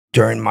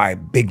During my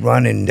big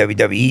run in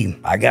WWE,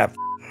 I got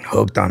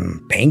hooked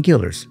on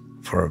painkillers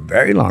for a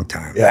very long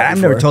time. Yeah, I've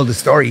never told the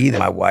story either.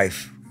 My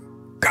wife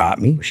caught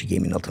me. She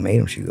gave me an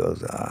ultimatum. She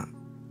goes,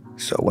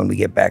 so when we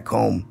get back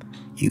home,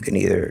 you can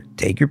either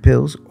take your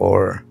pills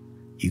or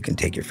you can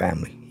take your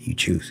family. You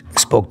choose. I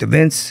spoke to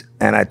Vince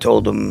and I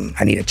told him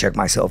I need to check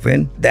myself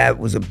in. That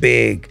was a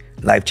big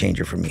life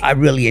changer for me. I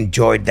really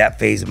enjoyed that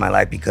phase of my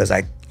life because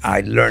I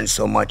learned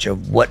so much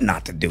of what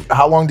not to do.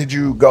 How long did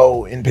you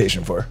go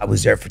inpatient for? I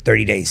was there for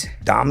 30 days.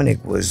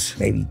 Dominic was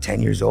maybe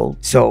 10 years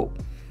old. So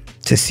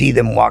to see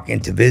them walk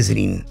into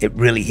visiting, it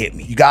really hit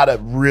me. You gotta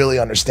really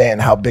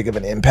understand how big of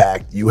an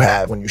impact you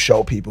have when you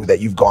show people that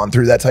you've gone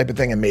through that type of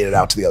thing and made it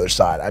out to the other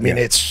side. I mean,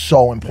 it's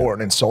so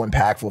important and so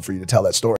impactful for you to tell that story.